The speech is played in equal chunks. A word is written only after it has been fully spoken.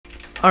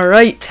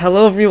Alright,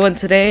 hello everyone.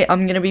 Today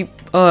I'm gonna be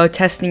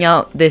testing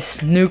out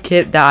this new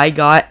kit that I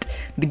got.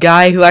 The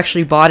guy who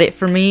actually bought it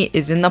for me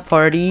is in the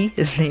party.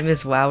 His name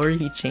is Mower.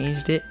 He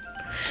changed it.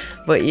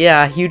 But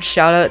yeah, huge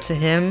shout out to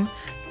him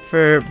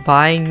for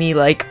buying me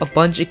like a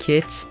bunch of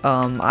kits.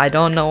 I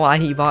don't know why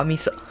he bought me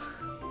so.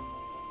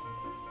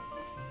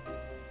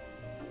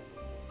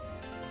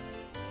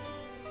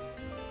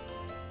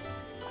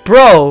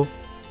 Bro,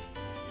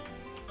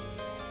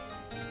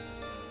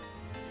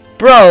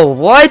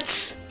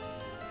 what?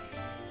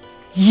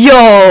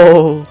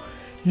 Yo,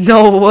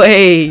 no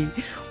way.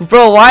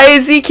 Bro, why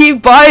does he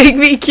keep buying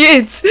me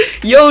kits?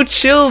 Yo,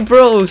 chill,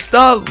 bro.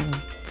 Stop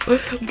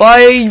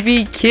buying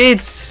me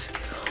kits.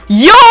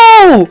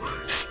 Yo!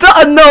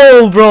 Stop.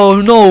 No,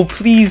 bro. No,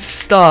 please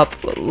stop.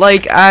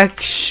 Like,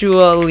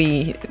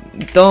 actually,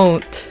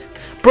 don't.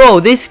 Bro,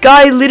 this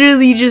guy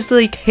literally just,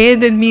 like,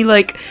 handed me,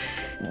 like,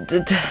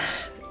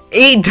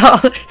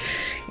 $8.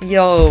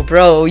 Yo,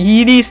 bro,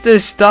 he needs to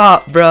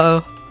stop,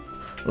 bro.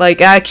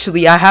 Like,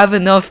 actually, I have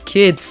enough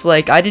kids.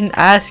 Like, I didn't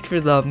ask for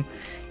them.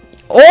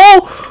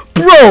 Oh,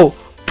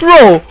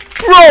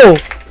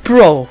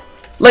 bro.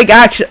 Like,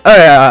 actually,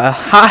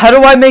 how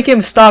do I make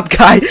him stop,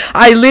 guy?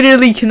 I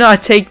literally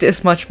cannot take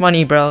this much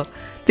money, bro.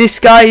 This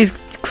guy is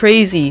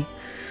crazy.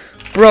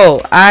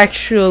 Bro,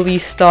 actually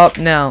stop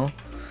now.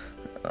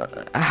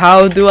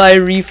 How do I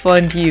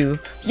refund you?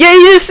 Yeah,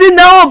 listen,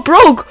 now I'm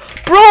broke.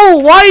 Bro,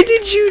 why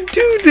did you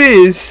do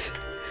this?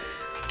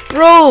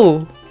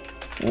 Bro,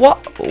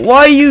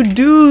 why you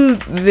do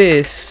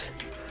this?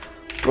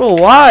 Bro,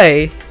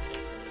 why?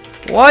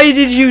 Why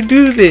did you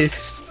do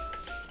this?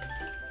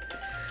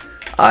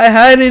 I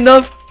had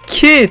enough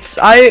kits.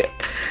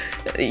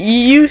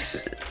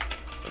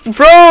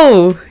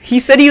 Bro, he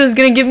said he was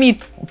gonna give me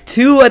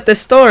 2 at the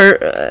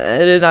start,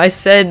 and I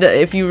said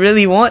if you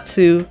really want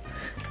to,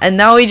 and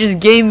now he just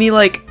gave me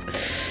like,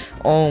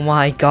 oh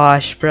my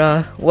gosh,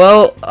 bruh.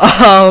 Well,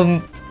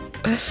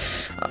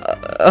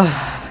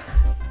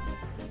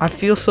 I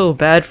feel so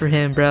bad for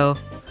him, bro.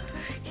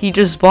 He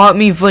just bought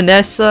me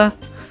Vanessa.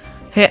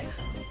 Hey,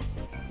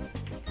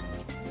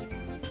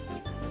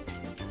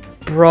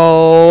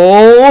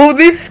 bro,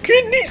 this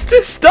kid needs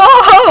to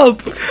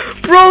stop.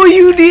 Bro,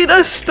 you need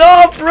to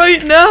stop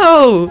right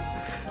now.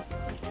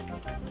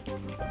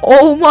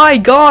 Oh my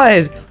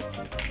god.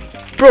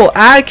 Bro,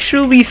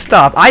 actually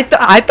stop. I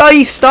thought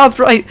you stopped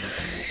right.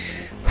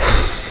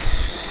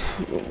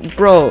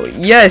 Bro,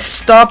 yes,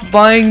 stop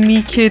buying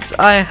me kits.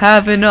 I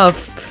have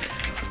enough.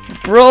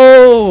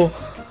 Bro,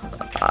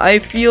 I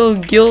feel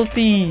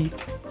guilty.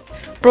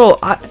 Bro,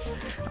 I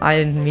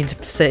didn't mean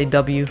to say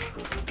W.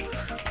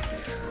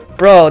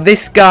 Bro,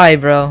 this guy,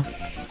 bro.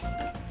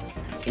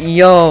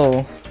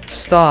 Yo,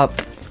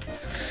 stop.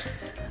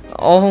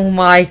 Oh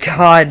my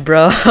god,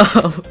 bro.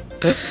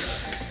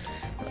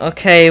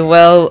 Okay,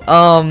 well,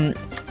 I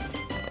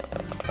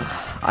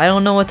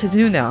don't know what to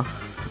do now.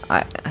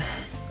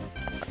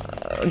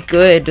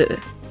 Good.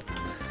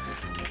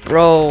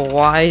 Bro,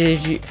 why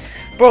did you...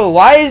 Bro,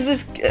 why is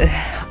this...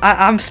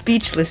 I'm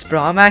speechless,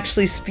 bro. I'm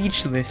actually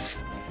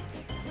speechless.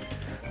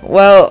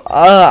 Well,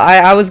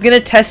 I was gonna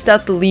test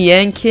out the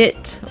LIAN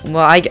kit.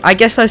 Well, I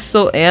guess I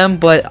still am,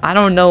 but I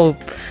don't know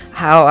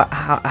how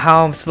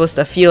I'm supposed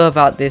to feel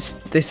about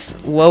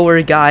this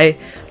lower guy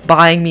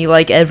buying me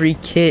like every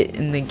kit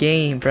in the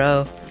game,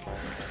 bro.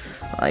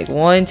 Like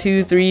 1,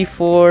 2, 3,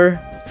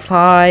 4,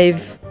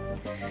 5,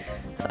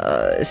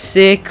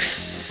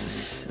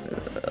 6,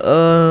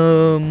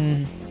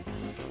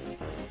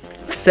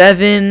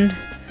 7.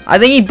 I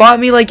think he bought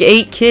me like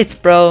 8 kits,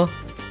 bro.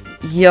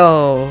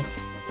 Yo.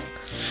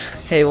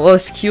 Hey, well,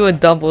 let's queue a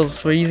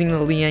doubles. We're using the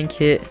LIAN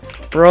kit.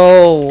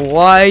 Bro,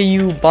 why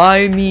you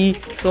buy me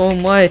so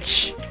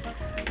much?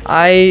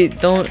 I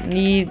don't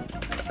need...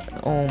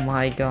 Oh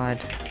my god.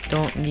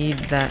 Don't need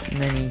that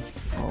many.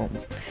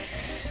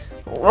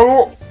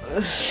 Oh,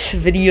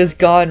 video's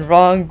gone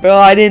wrong, bro.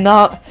 I did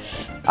not...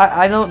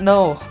 I don't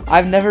know.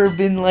 I've never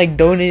been like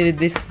donated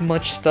this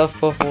much stuff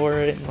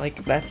before, and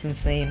like that's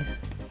insane.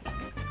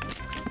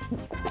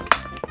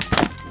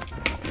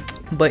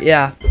 But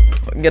yeah,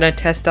 we're gonna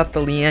test out the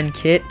LIAN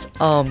kit.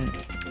 I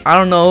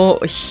don't know.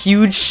 A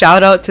huge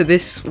shout out to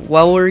this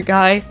Weller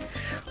guy.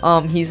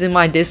 He's in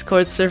my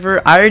Discord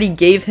server. I already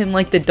gave him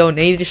like the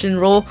donation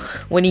role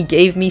when he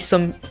gave me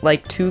some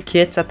like 2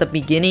 kits at the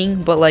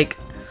beginning, but like,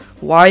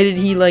 why did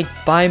he like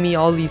buy me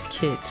all these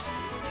kits?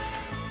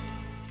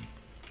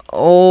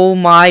 Oh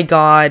my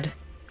god.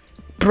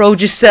 Bro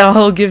just said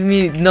he'll give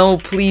me... No,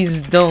 please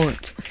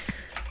don't.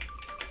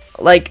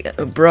 Like,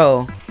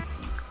 bro.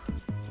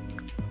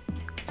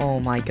 Oh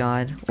my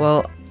god.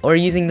 Well, we're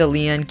using the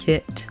LIAN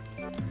kit.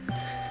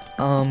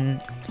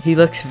 He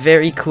looks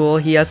very cool.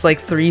 He has like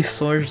 3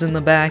 swords in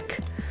the back.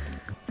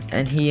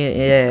 And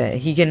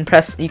he can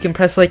press... You can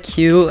press like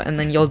Q, and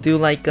then you'll do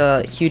like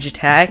a huge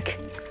attack.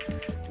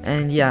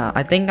 And yeah,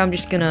 I think I'm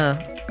just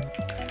gonna...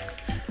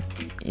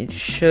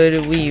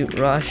 Should we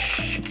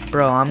rush?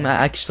 Bro, I'm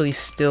actually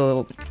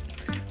still...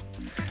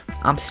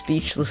 I'm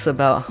speechless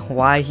about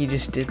why he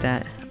just did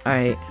that.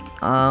 Alright.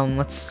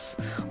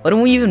 what do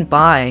we even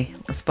buy?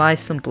 Let's buy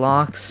some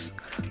blocks,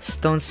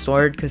 stone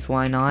sword, because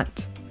why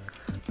not?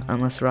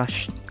 And let's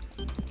rush.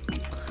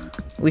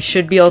 We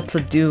should be able to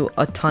do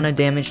a ton of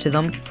damage to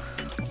them.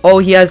 Oh,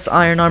 he has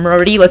iron armor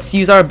already. Let's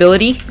use our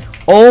ability.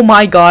 Oh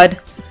my god.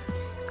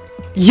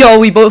 Yo,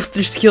 we both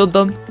just killed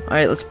them.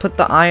 Alright, let's put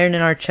the iron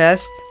in our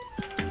chest.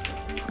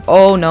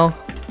 Oh no.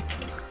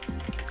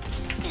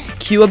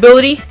 Q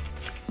ability.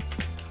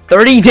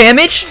 30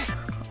 damage?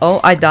 Oh,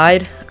 I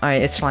died.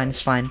 Alright, it's fine,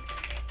 it's fine.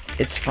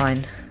 It's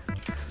fine.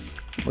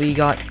 We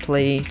got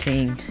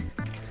plating.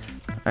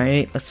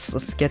 Alright,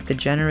 let's get the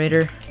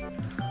generator.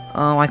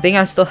 I think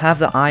I still have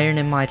the iron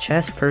in my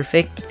chest.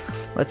 Perfect.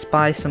 Let's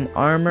buy some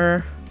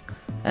armor.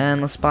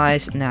 And let's buy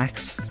an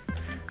axe.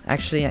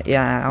 Actually,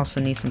 yeah, I also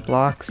need some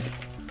blocks.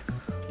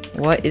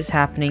 What is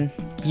happening?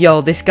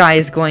 Yo, this guy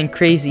is going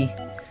crazy.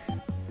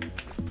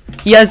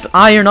 He has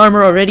iron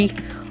armor already.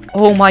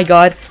 Oh my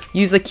god.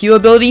 Use the Q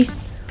ability.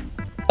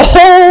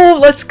 Oh,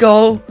 let's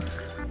go.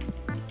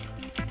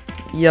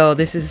 Yo,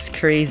 this is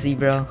crazy,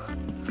 bro.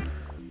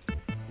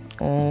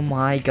 Oh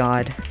my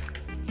god.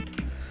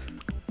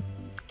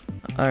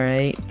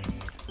 Alright.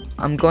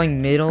 I'm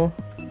going middle.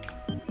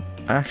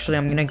 Actually,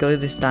 I'm gonna go to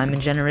this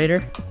diamond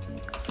generator.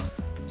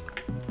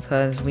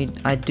 Because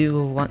I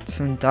do want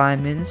some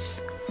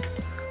diamonds.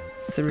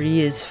 3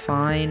 is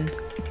fine.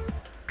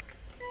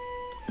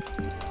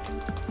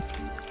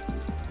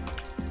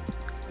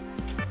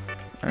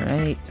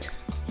 Alright.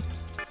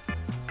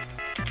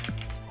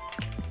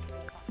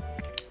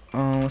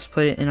 Let's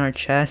put it in our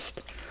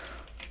chest.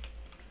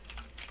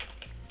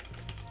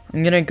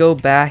 I'm gonna go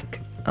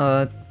back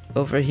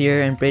over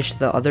here and bridge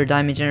the other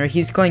diamond generator.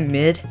 He's going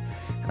mid.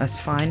 That's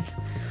fine.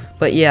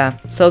 But yeah,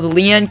 so the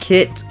LIAN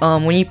kit,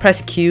 when you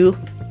press Q,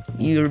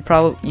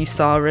 you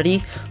saw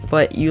already,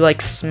 but you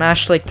like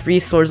smash like 3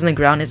 swords in the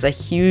ground. It's a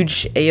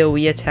huge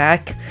AoE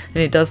attack, and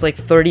it does like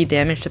 30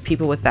 damage to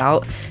people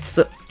without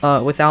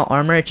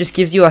armor. It just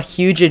gives you a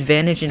huge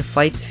advantage in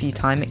fights if you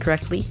time it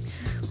correctly.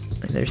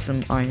 There's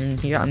some iron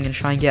here. I'm gonna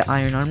try and get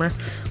iron armor,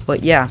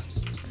 but yeah,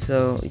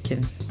 so we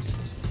can.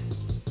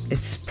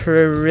 It's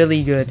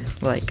really good.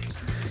 Like,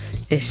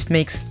 it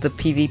makes the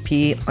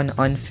PvP an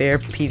unfair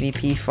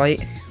PvP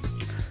fight.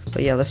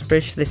 But yeah, let's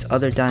bridge this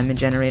other diamond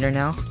generator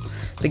now.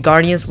 The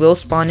guardians will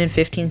spawn in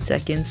 15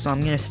 seconds, so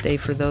I'm gonna stay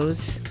for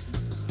those.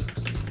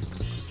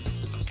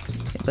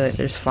 But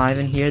there's 5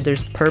 in here.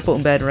 There's purple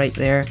bed right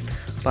there,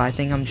 but I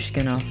think I'm just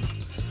gonna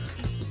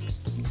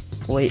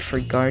wait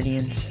for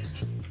guardians.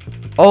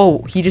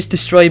 Oh, he just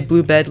destroyed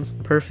blue bed.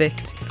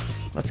 Perfect.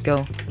 Let's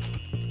go.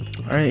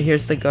 Alright,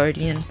 here's the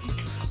guardian.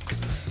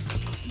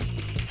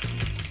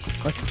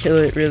 Let's kill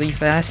it really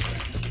fast.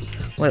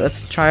 Wait,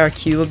 let's try our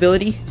Q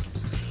ability.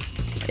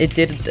 It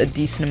did a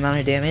decent amount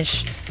of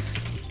damage.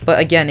 But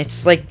again,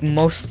 it's like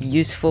most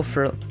useful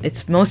for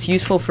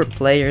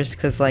players,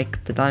 because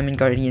like the diamond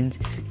guardian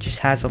just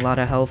has a lot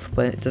of health,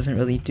 but it doesn't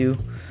really do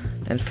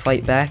and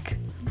fight back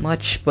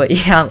much. But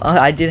yeah,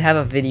 I did have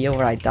a video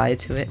where I died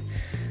to it.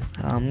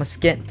 Let's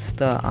get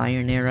the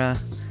iron era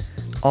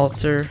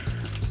altar.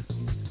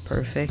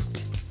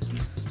 Perfect.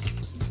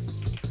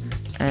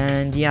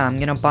 And yeah, I'm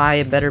gonna buy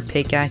a better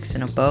pickaxe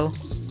and a bow.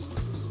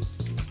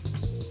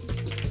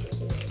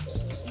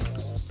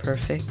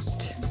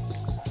 Perfect.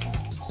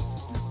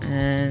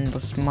 And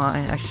let's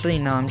mine. Actually,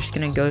 no, I'm just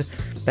gonna go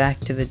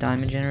back to the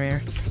diamond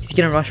generator. He's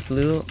gonna rush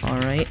blue.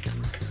 Alright.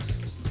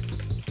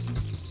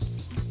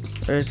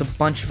 There's a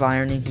bunch of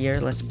iron in here.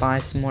 Let's buy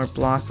some more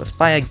blocks. Let's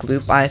buy a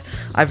gloop.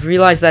 I've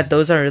realized that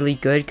those are really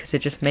good because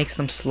it just makes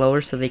them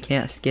slower so they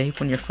can't escape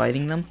when you're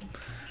fighting them.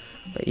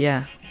 But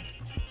yeah.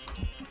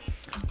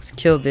 Let's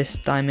kill this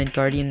diamond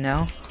guardian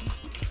now.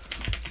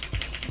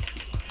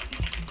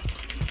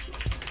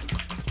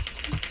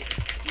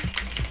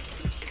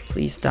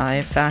 Please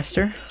die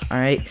faster.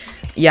 Alright.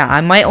 Yeah,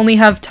 I might only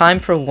have time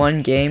for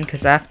 1 game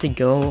because I have to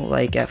go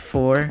like at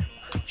 4,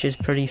 which is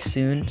pretty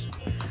soon.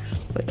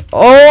 But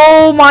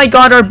oh my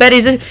god, our bed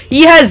is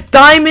he has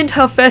diamond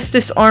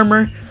Hephaestus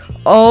armor.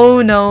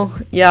 Oh no.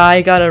 Yeah,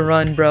 I gotta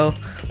run, bro.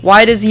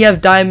 Why does he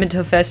have diamond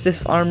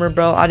Hephaestus armor,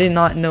 bro? I did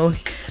not know.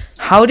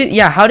 How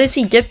does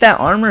he get that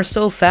armor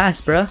so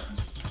fast, bro?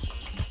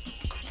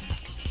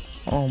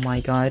 Oh my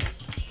god.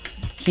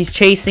 He's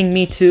chasing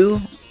me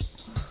too?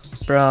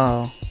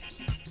 Bro.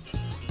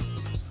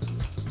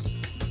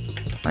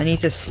 I need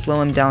to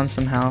slow him down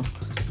somehow.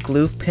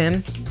 Gloop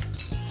him.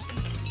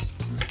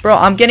 Bro,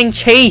 I'm getting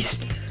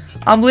chased.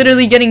 I'm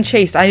literally getting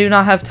chased. I do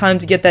not have time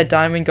to get that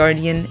diamond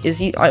guardian. Is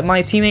he?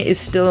 My teammate is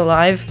still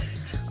alive.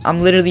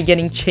 I'm literally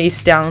getting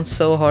chased down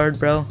so hard,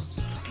 bro.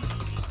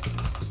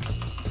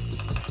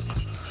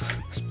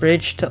 Let's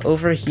bridge to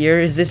over here.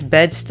 Is this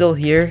bed still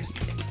here?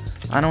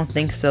 I don't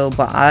think so,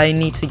 but I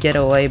need to get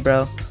away,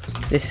 bro.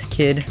 This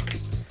kid.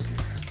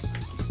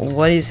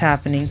 What is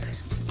happening?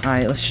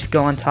 Alright, let's just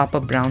go on top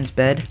of Brown's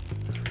bed.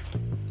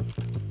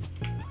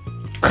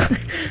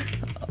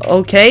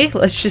 Okay,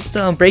 let's just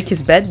break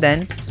his bed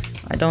then.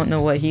 I don't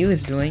know what he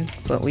was doing,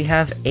 but we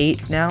have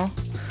 8 now.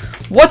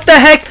 What the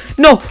heck?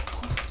 No!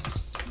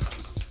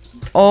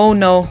 Oh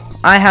no.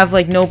 I have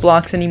like no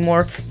blocks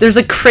anymore. There's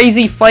a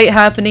crazy fight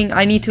happening.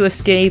 I need to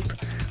escape.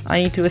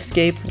 I need to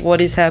escape.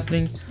 What is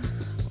happening?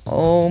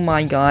 Oh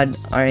my god.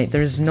 Alright,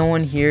 there's no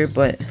one here,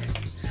 but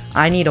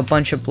I need a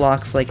bunch of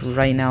blocks like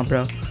right now,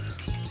 bro.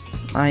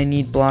 I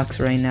need blocks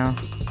right now.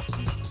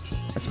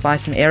 Let's buy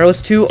some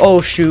arrows too.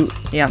 Oh shoot.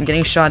 Yeah, I'm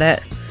getting shot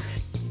at.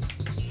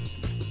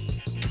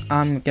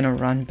 I'm gonna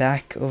run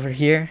back over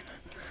here.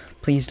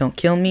 Please don't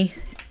kill me.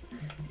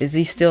 Is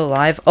he still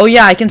alive? Oh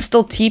yeah, I can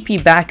still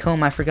TP back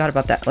home. I forgot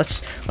about that.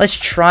 Let's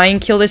try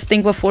and kill this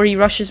thing before he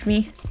rushes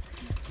me.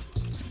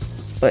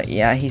 But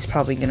yeah, he's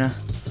probably gonna...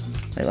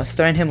 Wait, let's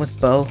threaten him with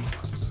bow.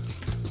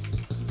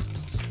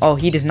 Oh,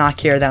 he does not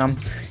care that I'm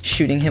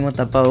shooting him with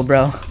the bow,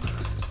 bro.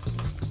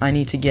 I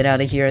need to get out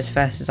of here as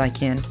fast as I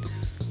can.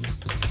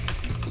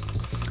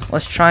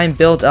 Let's try and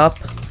build up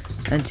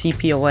and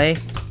TP away.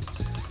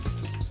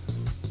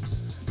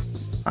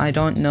 I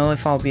don't know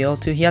if I'll be able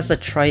to. He has the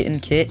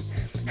Triton kit.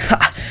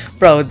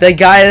 Bro, the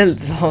guy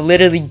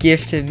literally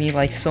gifted me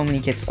like so many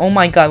kits. Oh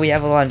my god, we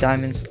have a lot of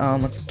diamonds.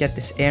 Let's get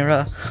this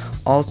era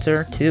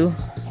altar too.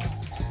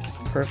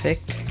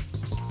 Perfect.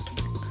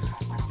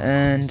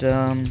 And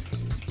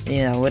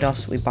yeah, what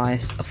else do we buy?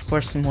 Of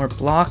course, some more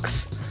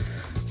blocks,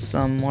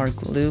 some more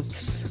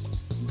loops,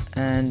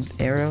 and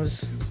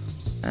arrows.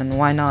 And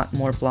why not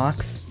more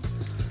blocks?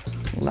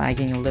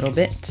 Lagging a little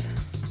bit.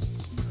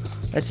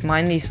 Let's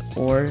mine these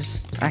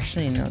ores.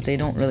 Actually, no, they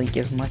don't really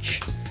give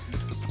much.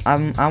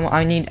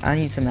 I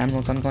need some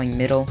emeralds. I'm going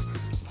middle.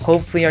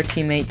 Hopefully our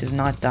teammate does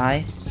not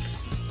die.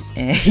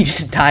 And he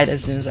just died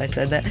as soon as I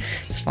said that.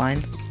 It's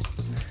fine.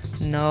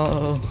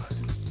 No.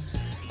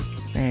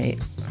 Alright.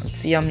 Let's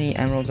see how many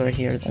emeralds are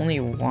here. Only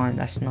one.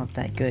 That's not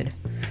that good.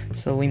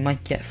 So we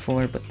might get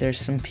 4, but there's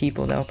some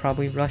people that will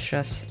probably rush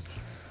us.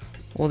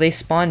 Well, they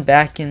spawn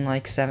back in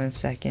like 7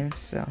 seconds,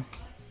 so.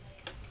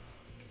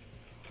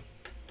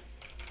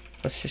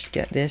 Let's just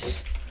get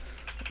this.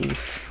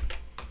 Oof.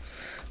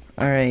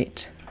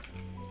 Alright.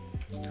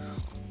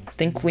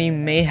 Think we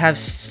may have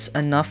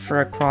enough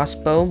for a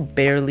crossbow,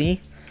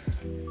 barely.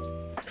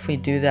 If we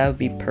do, that would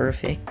be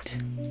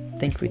perfect. I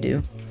think we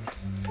do.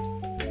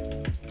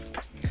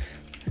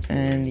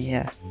 And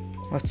yeah,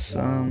 let's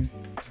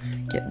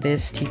get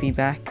this TP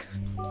back.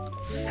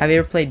 Have you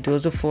ever played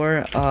duels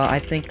before? I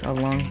think a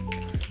long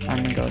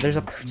time ago.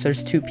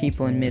 There's 2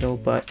 people in middle,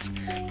 but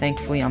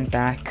thankfully I'm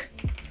back.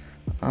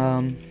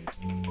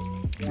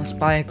 Let's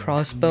buy a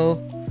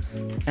crossbow.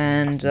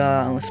 And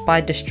let's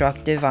buy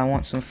destructive. I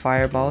want some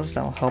fireballs.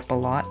 That will help a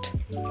lot.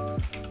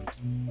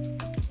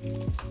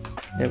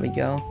 There we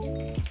go.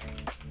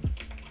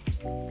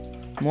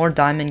 More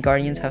diamond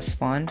guardians have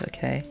spawned.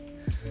 Okay.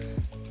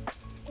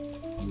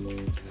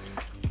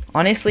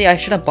 Honestly, I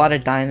should have bought a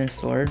diamond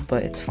sword,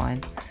 but it's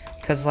fine.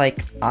 Because,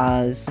 like,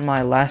 this is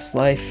my last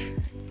life.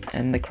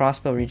 And the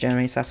crossbow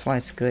regenerates. That's why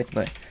it's good.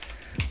 But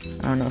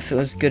I don't know if it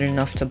was good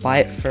enough to buy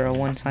it for a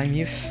one-time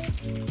use.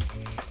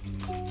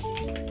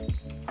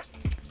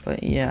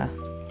 But yeah,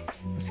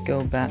 let's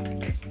go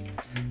back.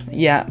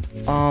 Yeah,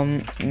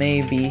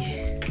 maybe.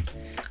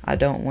 I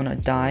don't want to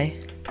die.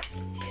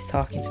 He's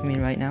talking to me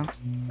right now.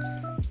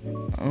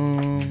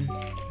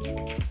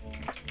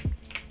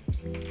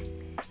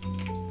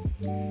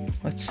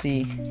 Let's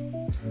see.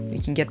 We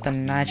can get the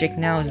magic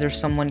now. Is there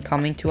someone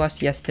coming to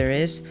us? Yes, there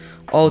is.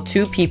 Oh,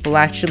 2 people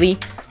actually.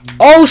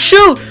 Oh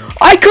shoot!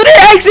 I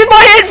couldn't exit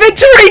my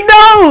inventory.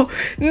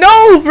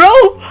 No,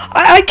 bro.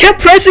 I kept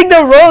pressing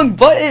the wrong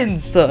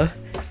buttons.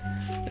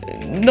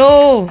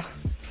 No.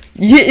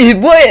 Yeah,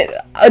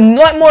 what?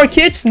 Not more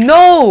kits?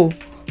 No.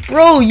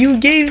 Bro, you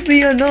gave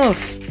me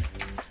enough.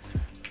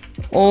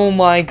 Oh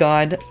my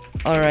god.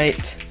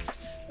 Alright.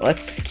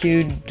 Let's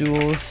queue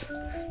duels.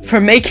 For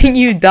making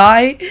you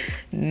die?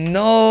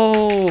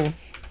 No.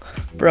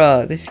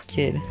 Bruh, this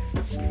kid.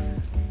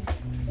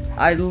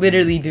 I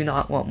literally do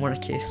not want more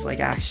kits. Like,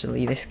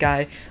 actually, this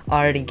guy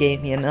already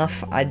gave me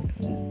enough. I'm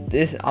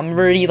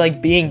already,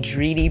 like, being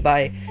greedy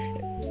by...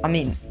 I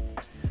mean...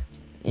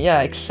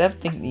 Yeah,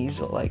 accepting these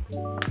are like...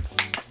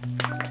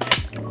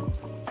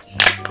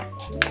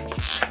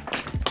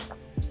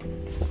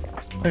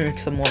 Drink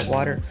some more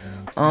water.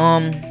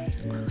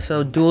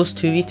 So duels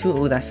 2v2.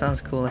 Oh, that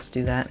sounds cool. Let's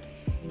do that.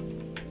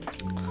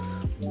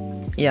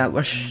 Yeah,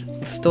 we're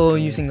still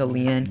using the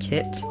LIAN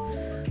kit.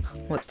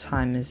 What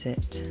time is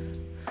it?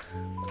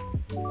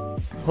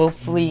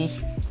 Hopefully,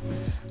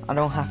 I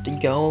don't have to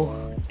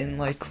go in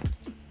like...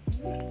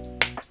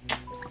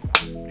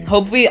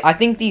 Hopefully, I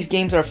think these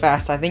games are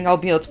fast. I think I'll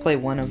be able to play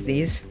one of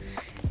these.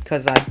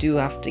 Because I do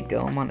have to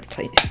go. I'm on a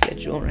tight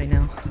schedule right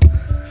now.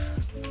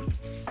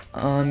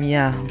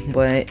 Yeah,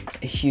 but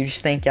a huge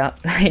thank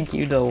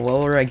you to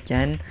Lower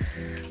again.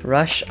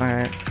 Rush,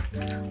 alright.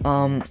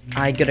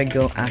 I gotta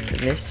go after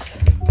this.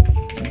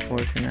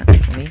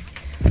 Unfortunately.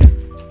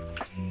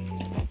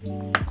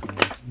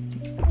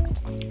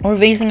 We're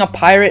facing a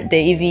Pirate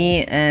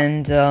Davy,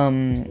 and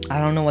I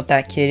don't know what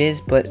that kid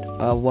is, but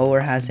Lower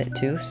has it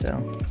too,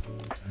 so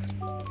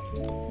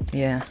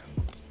yeah.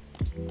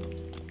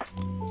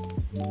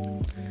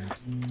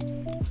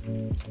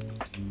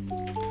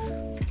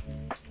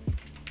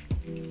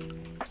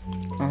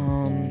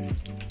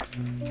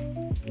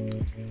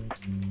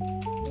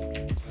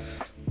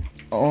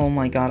 Oh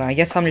my god, I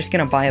guess I'm just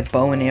gonna buy a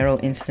bow and arrow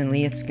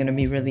instantly. It's gonna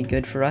be really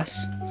good for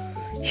us.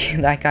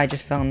 That guy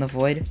just fell in the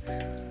void.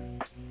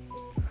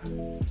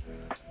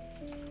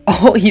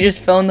 Oh, he just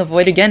fell in the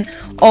void again.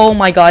 Oh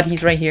my god,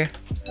 he's right here.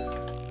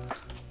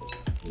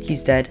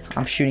 He's dead.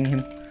 I'm shooting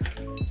him.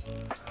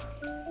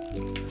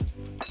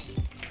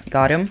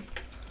 Got him.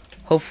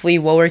 Hopefully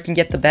mower can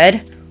get the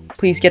bed.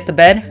 Please get the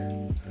bed.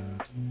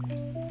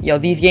 Yo,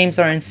 these games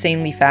are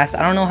insanely fast.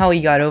 I don't know how he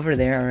got over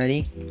there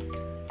already.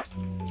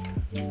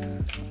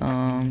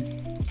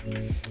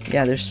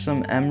 Yeah, there's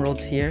some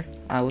emeralds here.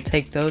 I will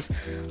take those.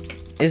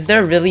 Is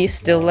there really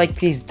still like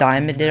these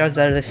diamond arrows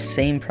that are the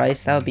same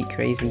price? That would be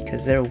crazy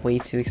because they're way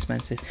too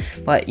expensive.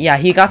 But yeah,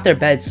 he got their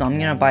bed, so I'm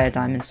gonna buy a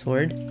diamond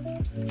sword.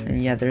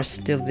 And yeah, there's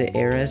still the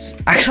arrows.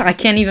 Actually, I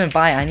can't even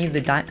buy. I need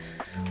the diamond.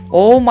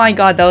 Oh my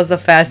god, that was the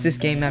fastest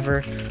game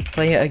ever.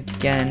 Play it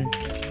again.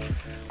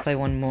 Play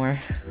one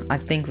more. I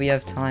think we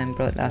have time,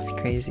 but that's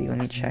crazy. Let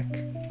me check.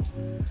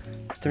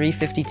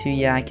 3:52.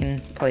 Yeah, I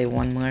can play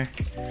one more.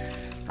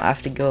 I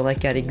have to go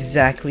like at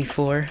exactly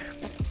 4.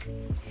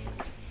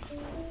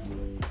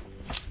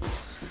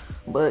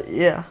 But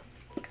yeah.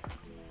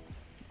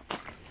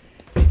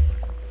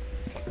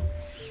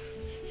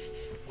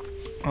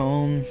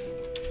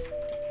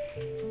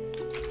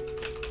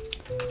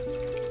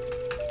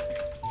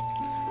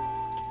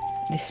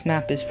 This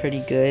map is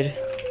pretty good.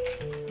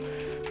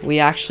 We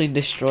actually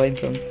destroyed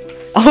them.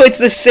 Oh, it's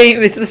the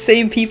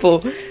same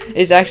people.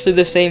 It's actually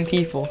the same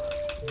people.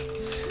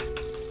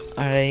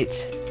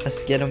 Alright,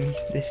 let's get them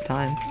this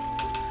time.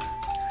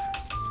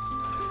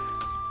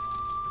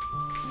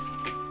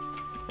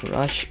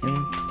 Rush and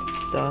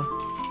stuff.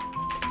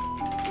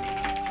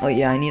 Oh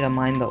yeah, I need to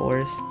mine the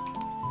ores.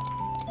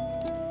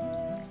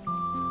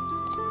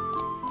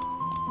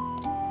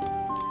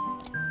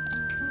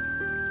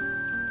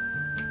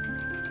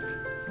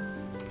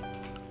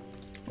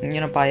 I'm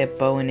gonna buy a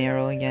bow and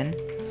arrow again.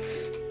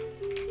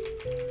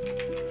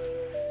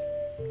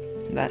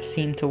 That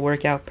seemed to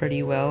work out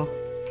pretty well.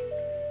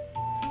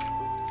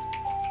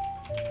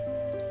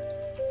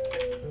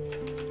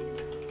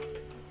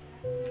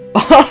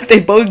 Oh, they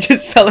both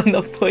just fell in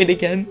the void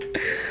again.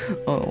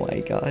 Oh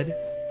my god.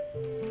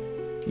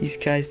 These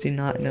guys do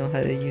not know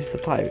how to use the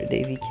Pirate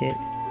Davy kit.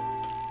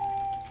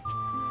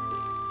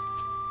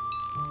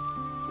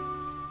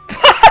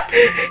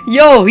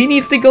 Yo, he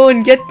needs to go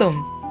and get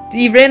them.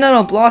 He ran out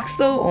of blocks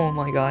though? Oh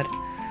my god.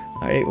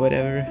 Alright,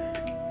 whatever.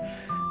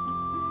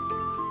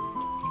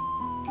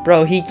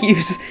 Bro, he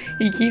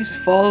keeps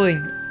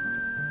falling.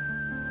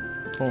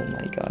 Oh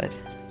my god.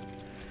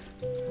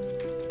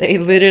 They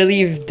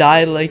literally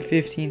died like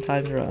 15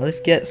 times in a row. Let's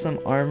get some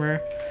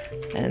armor.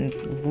 And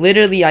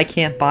literally I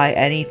can't buy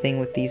anything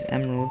with these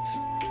emeralds.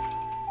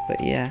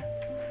 But yeah.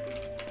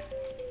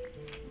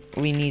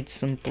 We need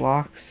some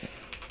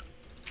blocks.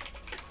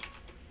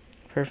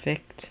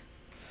 Perfect.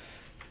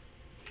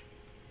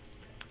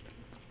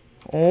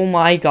 Oh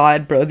my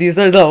god, bro. These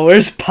are the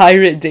worst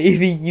Pirate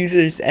Davy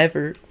users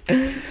ever.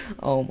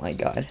 Oh my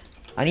god.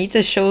 I need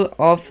to show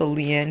off the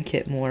LIAN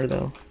kit more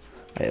though.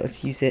 Alright,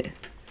 let's use it.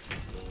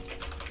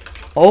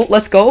 Oh,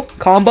 let's go.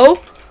 Combo.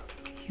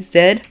 He's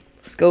dead.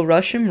 Let's go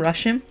rush him.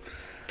 Rush him.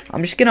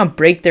 I'm just gonna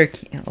break their...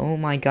 Oh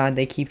my god,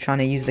 they keep trying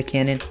to use the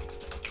cannon.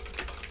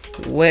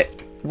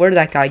 Where'd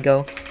that guy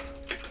go?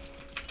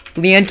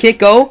 LIAN kit,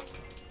 go.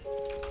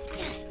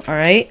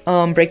 Alright,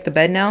 break the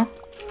bed now.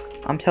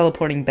 I'm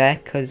teleporting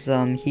back because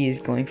he is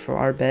going for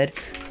our bed.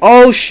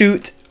 Oh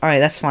shoot. Alright,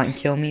 that's fine.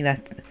 Kill me.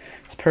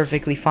 That's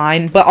perfectly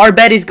fine. But our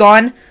bed is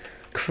gone.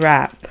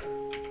 Crap.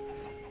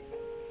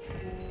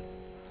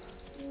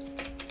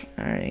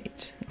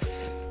 Alright.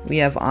 We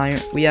have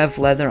iron. We have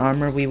leather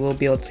armor. We will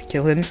be able to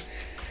kill him.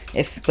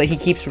 But he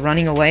keeps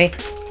running away.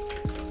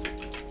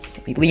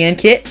 LIAN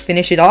kit.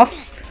 Finish it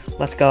off.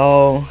 Let's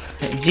go.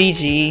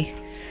 GG.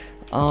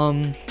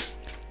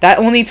 That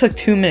only took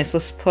 2 minutes.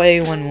 Let's play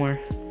one more.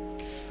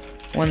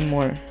 One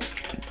more.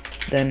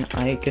 Then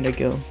I gotta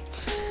go.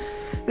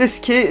 This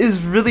kit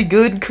is really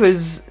good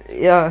because,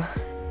 yeah,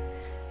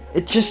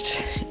 it's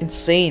just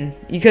insane.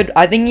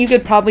 I think you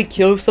could probably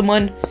kill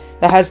someone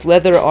that has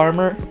leather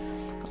armor,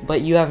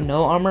 but you have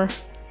no armor.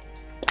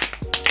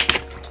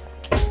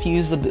 If you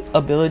use the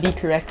ability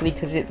correctly,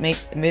 because it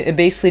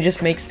basically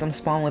just makes them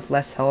spawn with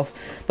less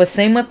health. But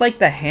same with like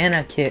the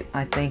Hannah kit,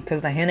 I think,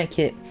 because the Hannah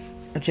kit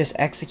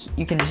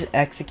you can just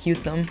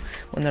execute them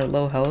when they're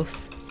low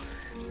health.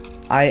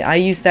 I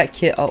used that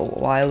kit a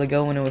while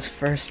ago when it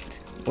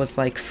was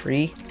like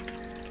free.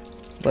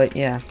 But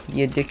yeah,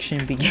 the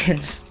addiction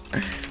begins.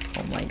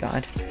 Oh my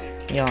god.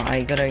 Yo,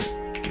 I gotta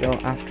go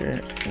after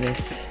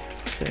this.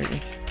 Sorry.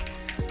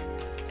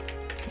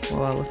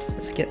 Well,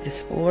 let's get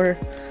this ore.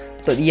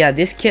 But yeah,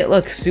 this kit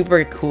looks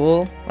super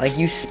cool. Like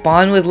you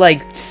spawn with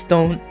like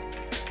stone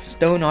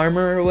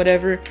armor or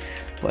whatever.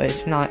 But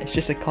it's not, it's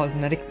just a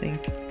cosmetic thing.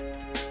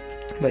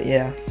 But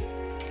yeah.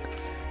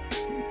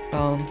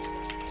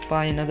 Let's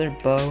buy another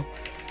bow.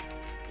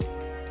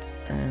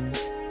 And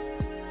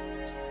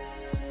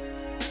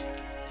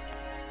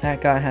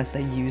that guy has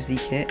the UZ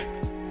kit.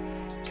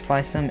 Let's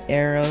buy some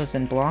arrows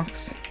and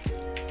blocks.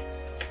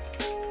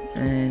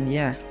 And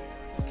yeah.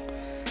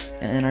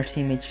 And our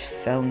teammate just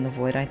fell in the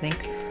void, I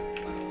think.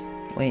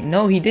 Wait,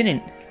 no, he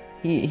didn't.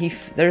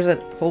 There's a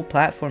whole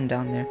platform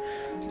down there.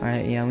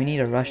 Alright, yeah, we need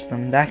to rush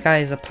them. That guy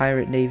is a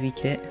pirate navy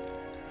kit.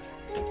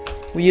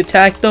 We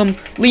attack them.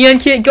 LIAN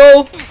kit,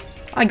 go!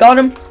 I got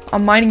him.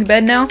 I'm mining the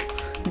bed now.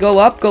 Go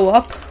up, go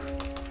up.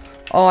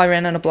 Oh, I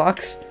ran out of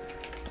blocks.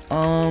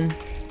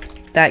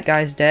 That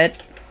guy's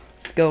dead.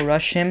 Let's go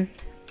rush him.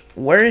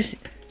 Where is...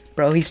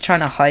 Bro, he's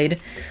trying to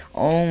hide.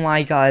 Oh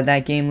my god,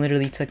 that game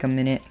literally took a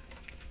minute.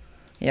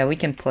 Yeah, we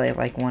can play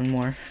like one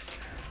more.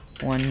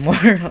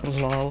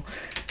 Lol.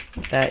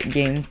 That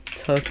game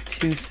took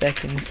 2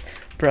 seconds.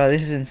 Bro,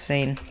 this is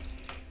insane.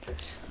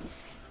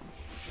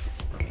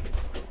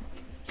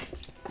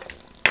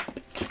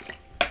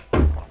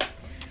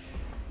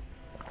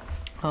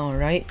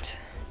 Alright.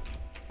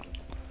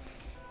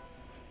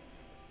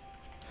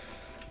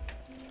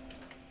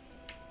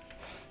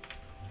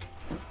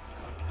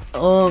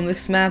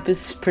 This map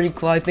is pretty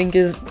cool. I think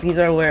these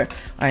are where...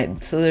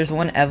 Alright, so there's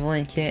one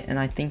Evelyn kit, and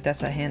I think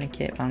that's a Hannah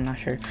kit, but I'm not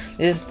sure.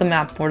 This is the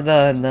map where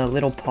the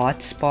little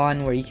pots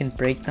spawn, where you can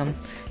break them.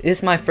 Is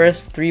this my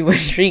first 3-win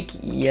streak?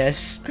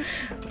 Yes.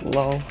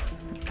 Lol.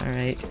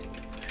 Alright.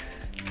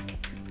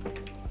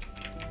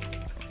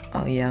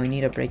 Oh yeah, we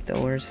need to break the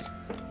ores.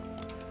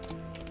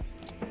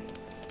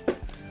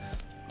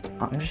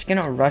 I'm just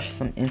gonna rush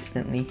them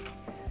instantly.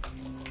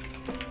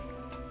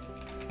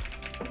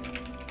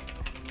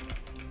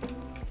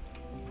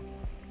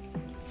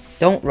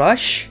 Don't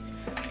rush.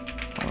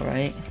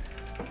 Alright.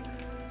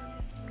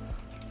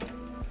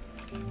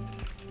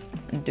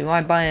 Do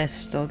I buy a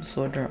stone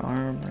sword or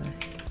armor?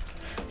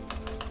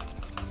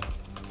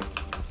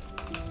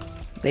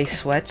 They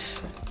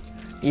sweats?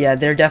 Yeah,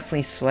 they're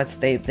definitely sweats.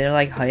 They're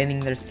like hiding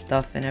their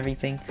stuff and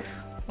everything.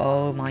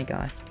 Oh my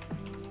god.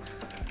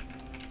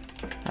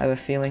 I have a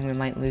feeling we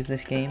might lose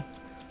this game.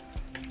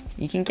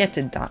 You can get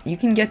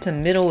to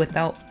middle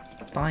without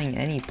buying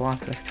any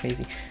blocks. That's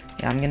crazy.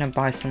 Yeah, I'm gonna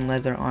buy some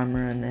leather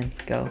armor and then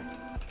go.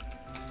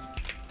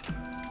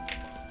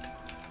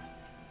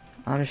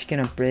 I'm just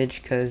gonna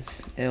bridge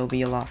because it'll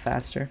be a lot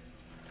faster.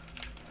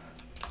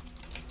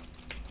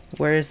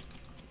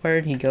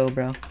 Where'd he go,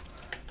 bro?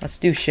 Let's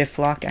do shift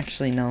lock.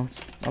 Actually, no,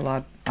 it's a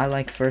lot. I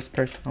like first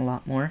person a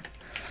lot more.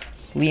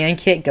 LIAN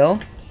kit,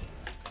 go.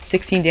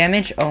 16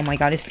 damage. Oh my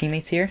god, his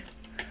teammate's here.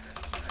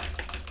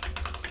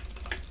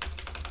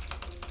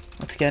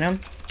 Let's get him.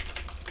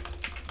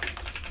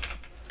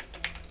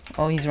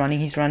 Oh, he's running,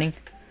 he's running.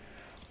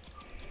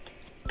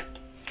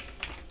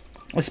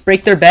 Let's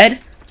break their bed.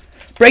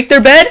 Break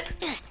their bed!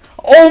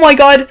 Oh my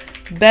god!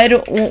 Bed,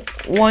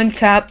 one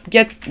tap.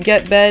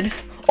 Get bed.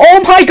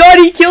 Oh my god,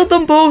 he killed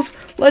them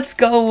both! Let's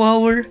go,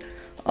 mower.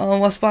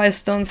 Let's buy a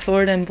stone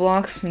sword and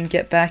blocks and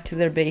get back to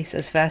their base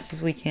as fast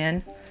as we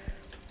can.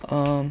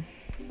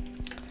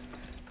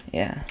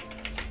 Yeah.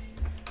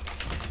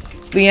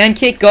 LIAN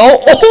kit,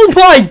 go! Oh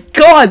my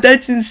god,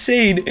 that's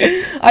insane!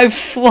 I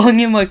flung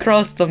him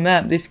across the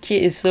map. This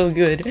kit is so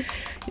good.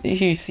 Did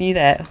you see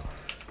that?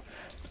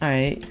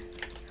 Alright.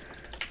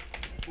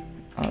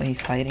 Oh,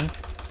 he's hiding.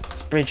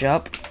 Let's bridge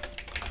up.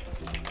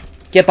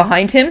 Get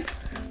behind him.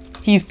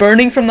 He's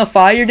burning from the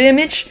fire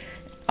damage.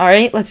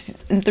 Alright,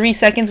 let's... In 3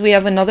 seconds, we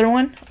have another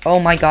one. Oh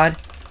my god.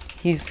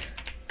 He's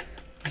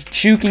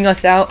juking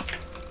us out.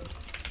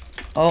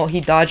 Oh,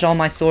 he dodged all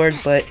my swords,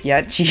 but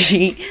yeah,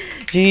 GG.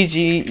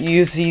 GG,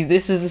 you see,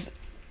 this is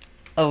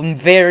a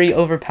very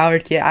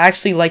overpowered kit. I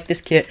actually like this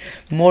kit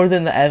more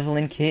than the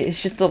Evelyn kit.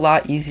 It's just a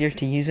lot easier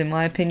to use in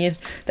my opinion.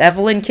 The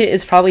Evelyn kit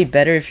is probably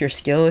better if you're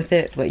skilled with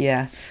it, but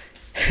yeah.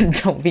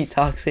 Don't be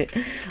toxic.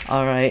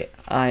 Alright,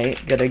 I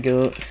gotta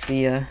go.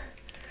 See ya.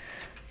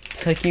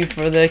 Took you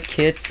for the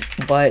kits,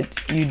 but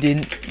you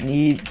didn't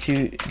need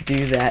to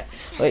do that.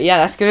 But yeah,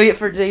 that's gonna be it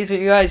for today's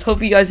video, guys.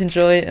 Hope you guys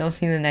enjoyed, and I'll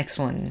see you in the next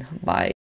one. Bye.